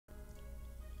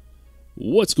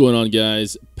What's going on,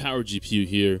 guys? Power GPU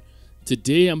here.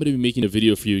 Today I'm going to be making a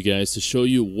video for you guys to show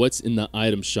you what's in the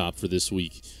item shop for this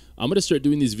week. I'm going to start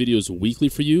doing these videos weekly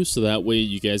for you, so that way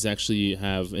you guys actually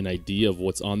have an idea of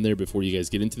what's on there before you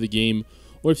guys get into the game,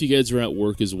 or if you guys are at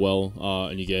work as well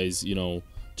and you guys,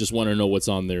 just want to know what's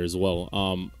on there as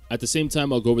well. At the same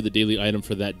time, I'll go over the daily item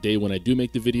for that day when I do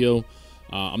make the video.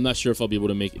 I'm not sure if I'll be able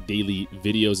to make daily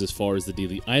videos as far as the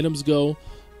daily items go.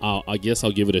 I guess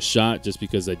I'll give it a shot just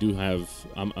because I do have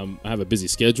I have a busy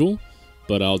schedule,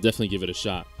 but I'll definitely give it a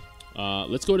shot.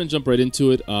 Let's go ahead and jump right into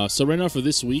it. So right now for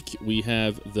this week, we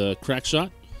have the crack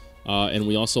shot, and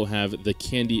we also have the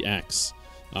candy axe.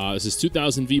 This is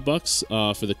 2,000 V-Bucks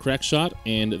for the crack shot,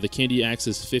 and the candy axe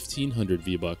is 1,500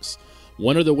 V-Bucks.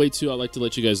 One other way too I'd like to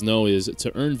let you guys know is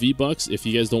to earn V-Bucks. If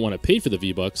you guys don't want to pay for the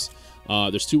V-Bucks,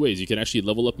 there's two ways. You can actually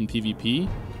level up in PvP,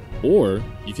 or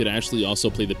you could actually also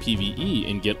play the PvE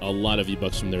and get a lot of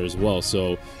V-Bucks from there as well.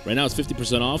 So right now it's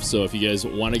 50% off, so if you guys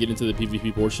want to get into the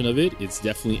PvP portion of it, it's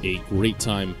definitely a great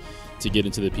time to get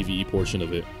into the PvE portion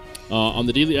of it. On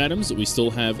the daily items, we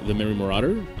still have the Merry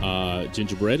Marauder,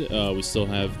 Gingerbread, we still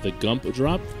have the Gump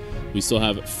Drop, we still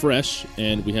have Fresh,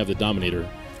 and we have the Dominator.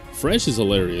 Fresh is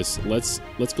hilarious. Let's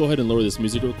go ahead and lower this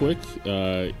music real quick.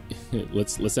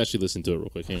 Let's actually listen to it real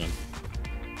quick. Hang on.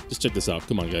 Just check this out.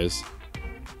 Come on, guys.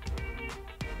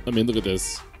 I mean, look at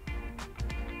this.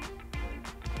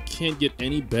 Can't get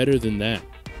any better than that.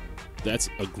 That's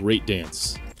a great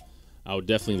dance. I would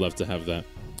definitely love to have that.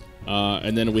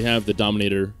 And then we have the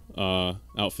Dominator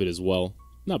outfit as well.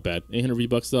 Not bad. 800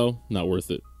 V-Bucks though. Not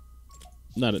worth it.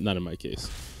 Not in my case.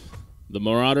 The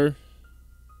Marauder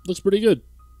looks pretty good.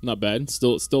 Not bad.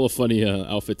 Still a funny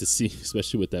outfit to see,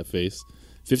 especially with that face.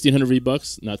 1,500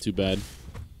 V-Bucks. Not too bad.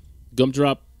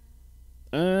 Gumdrop.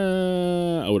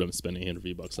 I wouldn't spend 800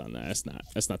 V-Bucks on that.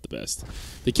 That's not the best.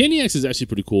 The candy axe is actually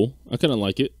pretty cool. I kind of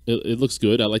like it. It looks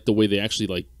good. I like the way they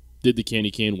actually did the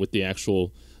candy cane with the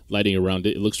actual lighting around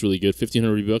it. It looks really good.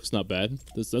 1,500 V-Bucks, not bad.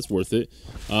 That's worth it.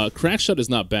 Crack shot is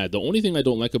not bad. The only thing I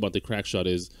don't like about the crack shot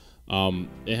is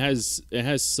it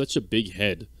has such a big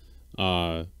head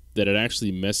that it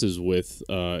actually messes with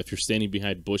if you're standing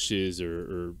behind bushes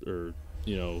or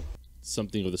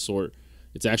something of the sort.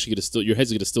 It's actually gonna your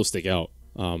head's gonna still stick out.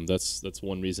 That's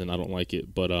one reason I don't like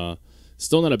it, but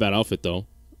still not a bad outfit though.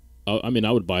 I mean,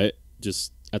 I would buy it.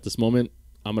 Just at this moment,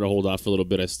 I'm gonna hold off for a little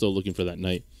bit. I'm still looking for that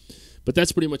night. But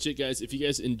that's pretty much it, guys. If you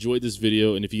guys enjoyed this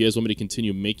video, and if you guys want me to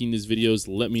continue making these videos,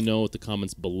 let me know in the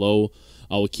comments below.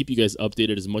 I will keep you guys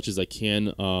updated as much as I can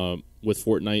with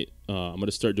Fortnite. I'm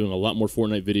gonna start doing a lot more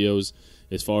Fortnite videos.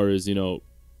 As far as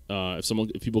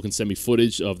if people can send me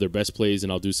footage of their best plays,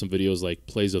 and I'll do some videos like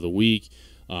plays of the week,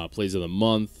 plays of the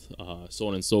month, so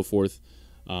on and so forth.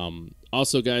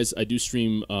 Also, guys, I do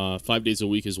stream 5 days a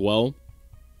week as well.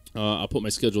 I'll put my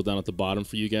schedule down at the bottom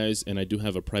for you guys, and I do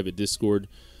have a private Discord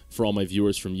for all my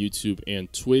viewers from YouTube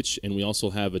and Twitch, and we also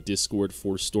have a Discord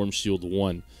for Storm Shield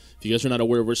 1. If you guys are not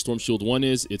aware of where Storm Shield 1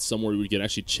 is, it's somewhere where you can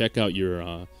actually check out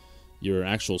your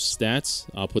actual stats.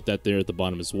 I'll put that there at the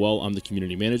bottom as well. I'm the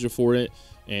community manager for it,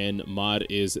 and Mod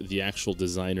is the actual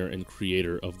designer and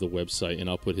creator of the website, and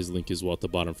I'll put his link as well at the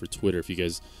bottom for Twitter. If you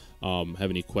guys have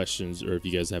any questions or if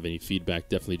you guys have any feedback,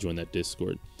 definitely join that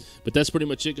Discord. But that's pretty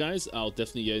much it, guys. I'll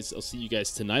see you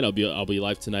guys tonight. I'll be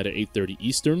live tonight at 8:30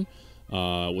 Eastern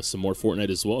with some more Fortnite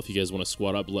as well. If you guys want to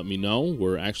squad up, let me know.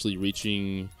 We're actually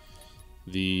reaching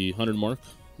the 100 mark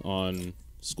on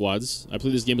squads. I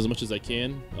play this game as much as I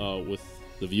can with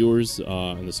the viewers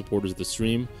and the supporters of the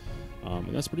stream,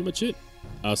 and that's pretty much it.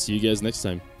 I'll see you guys next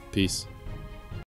time. Peace.